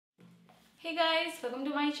Hey guys, welcome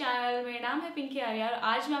to my channel. मेरा नाम है पिंकी और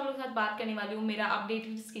आज मैं आप लोगों के साथ बात करने वाली हूँ मेरा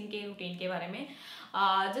अपडेटेड स्किन केयर रूटीन के बारे में।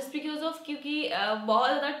 जस्ट बिकॉज ऑफ क्योंकि बहुत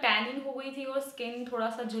ज़्यादा टैनिंग हो गई थी और स्किन थोड़ा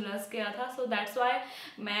सा झुलस गया था, सो दैट्स वाई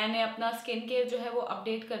मैंने अपना स्किन केयर जो है वो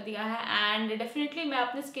अपडेट कर दिया है। एंड डेफिनेटली मैं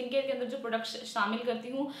अपने स्किन केयर के अंदर जो प्रोडक्ट्स शामिल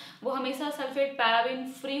करती हूँ वो हमेशा सल्फेट पैराबेन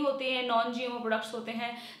फ्री होते हैं, नॉन जीएमओ प्रोडक्ट्स होते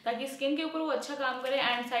हैं, ताकि स्किन के ऊपर वो अच्छा काम करे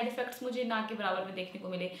एंड साइड इफेक्ट्स मुझे ना के बराबर में देखने को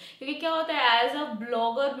मिले। क्योंकि क्या होता है, as a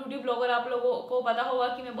blogger, beauty blogger, आप लोगों को पता होगा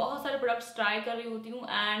कि मैं बहुत सारे प्रोडक्ट्स ट्राई कर रही होती हूँ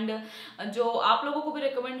एंड जो आप लोगों को भी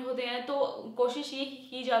रिकमेंड होते हैं, तो कोशिश ये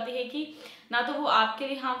की जाती है कि ना तो वो आपके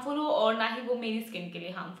लिए हार्मफुल हो और ना ही वो मेरी स्किन के लिए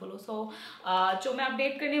हार्मफुल हो। सो जो मैं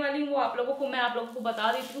अपडेट करने वाली हूँ वो आप लोगों को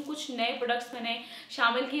बता देती हूँ। कुछ नए प्रोडक्ट्स मैंने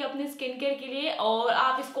शामिल किए अपने स्किन केयर के लिए, और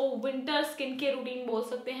आप इसको विंटर स्किन केयर रूटीन बोल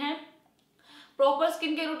सकते हैं। प्रॉपर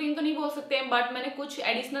स्किन केयर रूटीन तो नहीं बोल सकते हैं, बट मैंने कुछ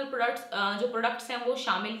एडिशनल प्रोडक्ट्स हैं वो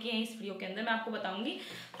शामिल किए हैं इस वीडियो के अंदर, मैं आपको बताऊंगी।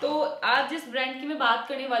 तो आज जिस ब्रांड की मैं बात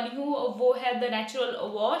करने वाली हूँ वो है द नेचुरल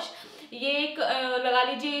वॉश। ये एक लगा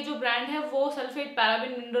लीजिए, ये जो ब्रांड है वो sulphate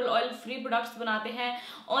paraben mineral oil free products बनाते हैं।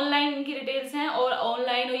 ऑनलाइन इनकी डिटेल्स हैं और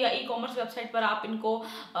ऑनलाइन या ई कॉमर्स वेबसाइट पर आप इनको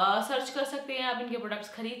सर्च कर सकते हैं, आप इनके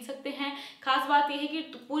प्रोडक्ट्स खरीद सकते हैं। खास बात यह है कि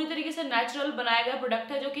पूरी तरीके से नेचुरल बनाया गया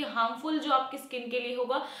प्रोडक्ट है, जो कि हार्मफुल जो आपकी स्किन के लिए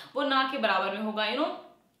होगा वो ना के बराबर में होगा,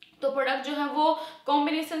 तो प्रोडक्ट जो है वो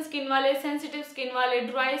कॉम्बिनेशन स्किन वाले, सेंसिटिव स्किन वाले,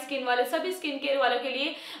 ड्राई स्किन वाले, सभी स्किन केयर वालों के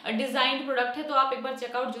लिए डिजाइंड प्रोडक्ट है। तो आप एक बार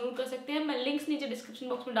चेकआउट जरूर कर सकते हैं। मैं लिंक्स नीचे डिस्क्रिप्शन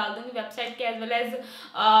बॉक्स में डाल दूंगी, वेबसाइट के as well as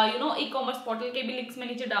e commerce portal के भी लिंक्स मैं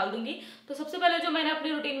नीचे डाल दूंगी। तो सबसे पहले जो मैंने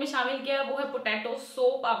अपनी रूटीन में शामिल किया है वो है पोटैटो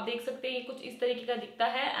सोप। आप देख सकते हैं ये कुछ इस तरीके का दिखता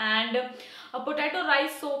है एंड पोटैटो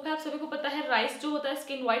राइस सोप है। आप सभी को पता है राइस जो होता है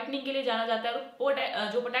स्किन व्हाइटनिंग के लिए जाना जाता है, और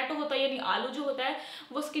जो पोटैटो होता है यानी आलू जो होता है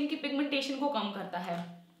वो स्किन की पिगमेंटेशन को कम करता है।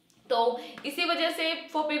 तो इसी वजह से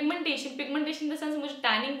फॉर पिगमेंटेशन द सेंस मुझे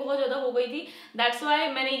टैनिंग बहुत ज्यादा हो गई थी, दैट्स वाई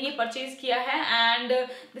मैंने ये परचेज किया है। And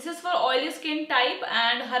this is for oily skin type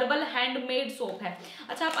and herbal handmade soap है।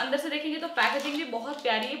 अच्छा, आप अंदर से देखेंगे तो पैकेजिंग भी बहुत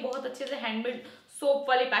प्यारी है, बहुत अच्छे से हैंडमेड सोप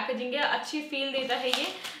वाली पैकेजिंग है, अच्छी फील देता है ये।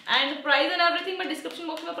 एंड प्राइस एंड एवरीथिंग मैं डिस्क्रिप्शन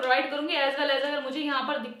बॉक्स में प्रोवाइड करूंगी, एज वेल एज अगर मुझे यहाँ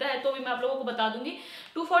पर दिखता है तो भी मैं आप लोगों को बता दूंगी।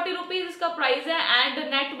 240 रुपीज इसका प्राइस है एंड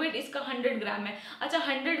नेट वेट इसका 100 ग्राम है। अच्छा,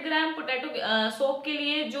 100 ग्राम पोटैटो सोप के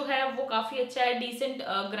लिए जो है वो काफी अच्छा है, डिसेंट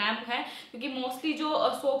ग्राम है, क्योंकि मोस्टली जो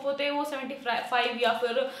सोप होते हैं वो 75 या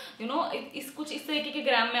फिर कुछ इस तरीके के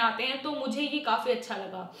ग्राम में आते हैं। तो मुझे ये काफी अच्छा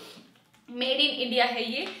लगा, मेड इन इंडिया है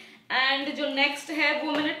ये। एंड जो नेक्स्ट है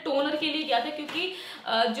वो मैंने टोनर के लिए किया था, क्योंकि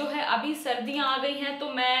जो है अभी सर्दियां आ गई हैं, तो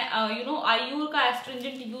मैं आयूर का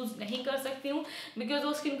एस्ट्रिंजेंट यूज नहीं कर सकती हूँ, बिकॉज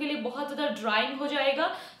वो स्किन के लिए बहुत ज्यादा ड्राइंग हो जाएगा।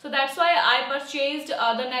 So that's why I purchased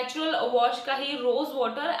the natural wash का ही rose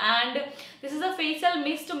water and this is a facial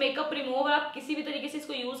mist makeup remover. आप किसी भी तरीके से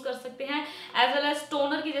इसको यूज कर सकते हैं, एज वेल एज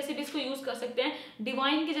टोनर की जैसे भी इसको यूज कर सकते हैं।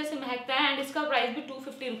 डिवाइन की जैसे महकता है एंड इसका प्राइस भी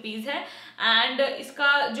 250 रुपीज है एंड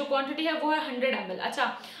इसका जो क्वांटिटी है वो है 100 ml।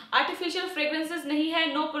 अच्छा, आर्टिफिशियल फ्रेग्रेंसेस नहीं है,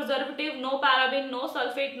 no preservative, no paraben, no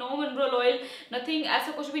sulphate, no mineral oil, nothing,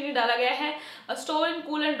 ऐसा कुछ भी नहीं डाला गया है। Store in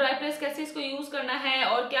cool and dry place, कैसे इसको यूज करना है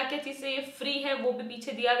और क्या क्या चीज से ये फ्री है वो भी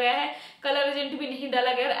पीछे दिया गया है। कलर एजेंट भी नहीं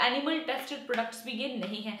डाला गया, एनिमल टेस्टेड प्रोडक्ट्स भी ये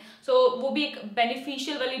नहीं है। सो वो भी एक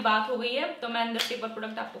बेनिफिशियल वाली बात हो गई है। तो मैं अंदर से एक बार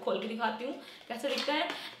प्रोडक्ट आपको खोल के दिखाती हूँ कैसे दिखता है।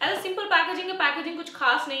 एज अ सिंपल पैकेजिंग है, पैकेजिंग कुछ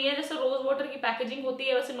खास नहीं है, जैसे रोज वाटर की पैकेजिंग होती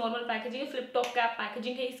है वैसे नॉर्मल पैकेजिंग है, फ्लिप टॉप कैप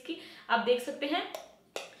पैकेजिंग है इसकी, आप देख सकते हैं।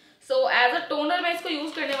 सो एज अ टोनर मैं इसको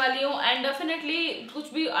यूज करने वाली हूँ एंड डेफिनेटली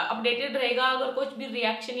कुछ भी अपडेटेड रहेगा, अगर कुछ भी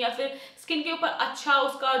रिएक्शन या फिर स्किन के ऊपर अच्छा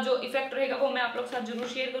उसका जो इफेक्ट रहेगा वो मैं आप लोग के साथ जरूर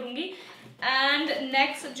शेयर करूंगी। एंड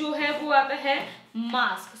नेक्स्ट जो है वो आता है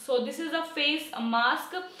mask. So this is a face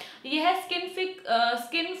mask. ये है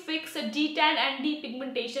skin fix D tan and D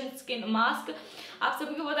pigmentation skin mask. आप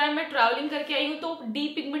सभी को पता है मैं ट्रैवलिंग करके आई हूँ, तो डी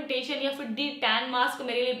पिगमेंटेशन या फिर डी टैन मास्क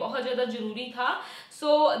मेरे लिए बहुत ज्यादा जरूरी था।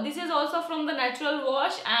 So this is also from the natural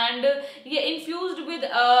wash and ये इन्फ्यूज्ड विद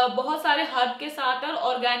बहुत सारे हर्ब के साथ और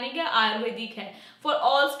ऑर्गेनिक है, आयुर्वेदिक है, फॉर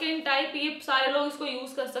ऑल स्किन टाइप। ये सारे लोग इसको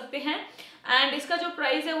यूज कर सकते हैं एंड इसका जो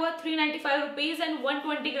प्राइस है वो है 395 रुपीज एंड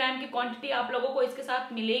 120 ग्राम की क्वांटिटी आप लोगों को इसके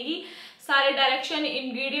साथ मिलेगी। सारे डायरेक्शन,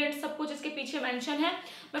 इंग्रेडिएंट, सब कुछ इसके पीछे मेंशन है।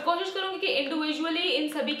 मैं कोशिश करूंगी कि इंडिविजुअली इन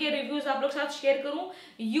सभी के रिव्यूज आप लोग साथ शेयर करूं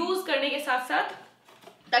यूज करने के साथ साथ,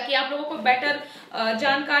 ताकि आप लोगों को बेटर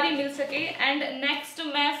जानकारी मिल सके। एंड नेक्स्ट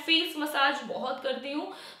मैं फेस मसाज बहुत करती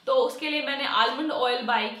हूँ, तो उसके लिए मैंने आलमंड ऑयल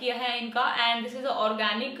बाय किया है इनका and this is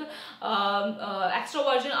organic extra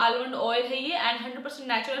virgin almond oil है ये एंड 100%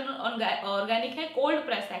 नेचुरल ऑर्गेनिक है, cold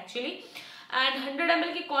press actually and 100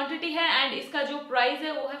 ml की क्वांटिटी है एंड इसका जो प्राइस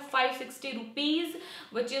है वो है 560 रुपीज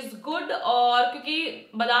विच इज गुड। और क्योंकि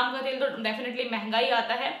बादाम का तेल तो डेफिनेटली महंगा ही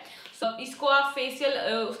आता है, इसको आप फेशियल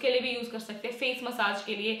उसके लिए भी यूज कर सकते हैं, फेस मसाज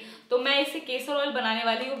के लिए। तो मैं इससे केसर ऑयल बनाने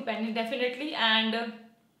वाली हूँ definitely, and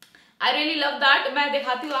I really love that. मैं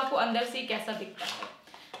दिखाती हूँ आपको अंदर से कैसा दिखता है।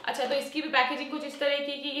 अच्छा, तो इसकी भी पैकेजिंग कुछ इस तरह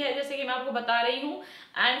की है जैसे कि मैं आपको बता रही हूँ,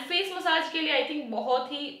 एंड फेस मसाज के लिए आई थिंक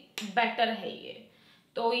बहुत ही बेटर है ये।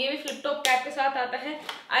 तो ये भी फ्लिप टॉप कैप के साथ आता है।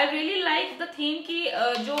 I really like the theme की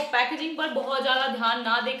जो पैकेजिंग पर बहुत ज़्यादा ध्यान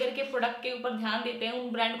ना दे करके प्रोडक्ट के ऊपर ध्यान देते हैं, उन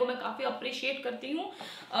ब्रांड को मैं काफ़ी अप्रिशिएट करती हूँ,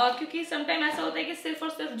 क्योंकि समटाइम ऐसा होता है कि सिर्फ और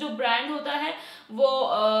सिर्फ जो ब्रांड होता है वो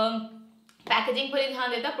पैकेजिंग पर ही ध्यान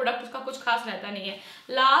देता है, प्रोडक्ट उसका कुछ खास रहता नहीं है।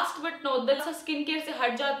 Last but not the skin care से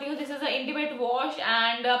हट जाती हूँ। This is a intimate wash,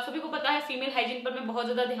 and आप सभी को पता है फीमेल हाइजीन पर मैं बहुत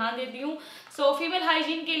ज़्यादा ध्यान देती हूँ। सो फीमेल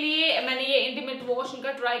हाइजीन के लिए मैंने ये इंटीमेट वॉश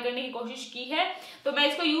इनका ट्राई करने की कोशिश की है। तो मैं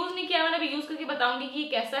इसको यूज़ नहीं किया, मैंने अभी यूज़ करके बताऊंगी कि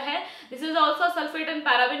कैसा है। This is also sulphate and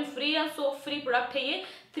paraben free and soap free product है ये।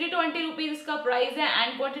 320 रुपीज इसका प्राइस है,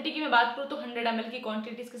 एंड क्वांटिटी की मैं बात करूँ तो 100 ml की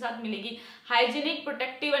क्वांटिटी इसके साथ मिलेगी। हाइजीनिक,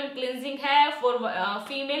 प्रोटेक्टिव एंड क्लिनजिंग है, फॉर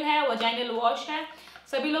फीमेल है, वजाइनल वॉश है,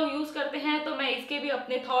 सभी लोग यूज करते हैं। तो मैं इसके भी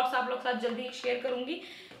अपने थॉट्स आप लोग साथ जल्दी शेयर करूंगी।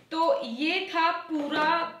 तो ये था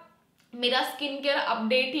पूरा मेरा स्किन केयर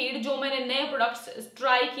अपडेटेड, जो मैंने नए प्रोडक्ट्स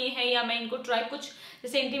ट्राई किए हैं या मैं इनको ट्राई, कुछ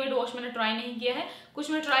जैसे इंटीमेट वॉश मैंने ट्राई नहीं किया है, कुछ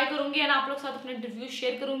मैं ट्राई करूंगी एंड आप लोग साथ अपने रिव्यू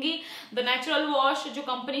शेयर करूंगी। द नेचुरल वॉश जो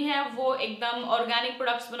कंपनी है वो एकदम ऑर्गेनिक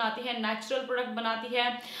प्रोडक्ट्स बनाती है, नेचुरल प्रोडक्ट बनाती है,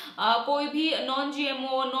 कोई भी non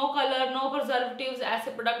GMO, no colour, no preservatives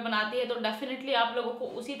ऐसे प्रोडक्ट बनाती है। तो डेफिनेटली आप लोगों को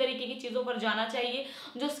उसी तरीके की चीज़ों पर जाना चाहिए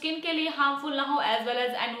जो स्किन के लिए हार्मफुल ना हो, एज वेल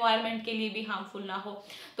एज एनवायरमेंट के लिए भी हार्मफुल ना हो।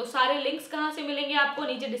 तो सारे लिंक्स कहाँ से मिलेंगे आपको,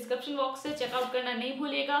 नीचे डिस्क्रिप्शन बॉक्स से चेकआउट करना नहीं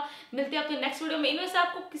भूलिएगा। मिलते हैं आपके नेक्स्ट वीडियो में। इनमें से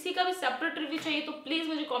आपको किसी का भी सेपरेट रिव्यू चाहिए तो प्लीज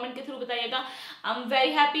मुझे कमेंट के थ्रू बताइएगा। आई एम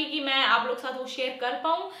वेरी हैप्पी कि मैं आप लोग साथ वो शेयर कर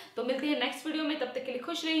पाऊँ। तो मिलते हैं नेक्स्ट वीडियो में, तब तक के लिए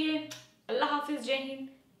खुश रहिए। अल्लाह हाफिज, जय हिंद,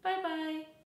 बाय बाय।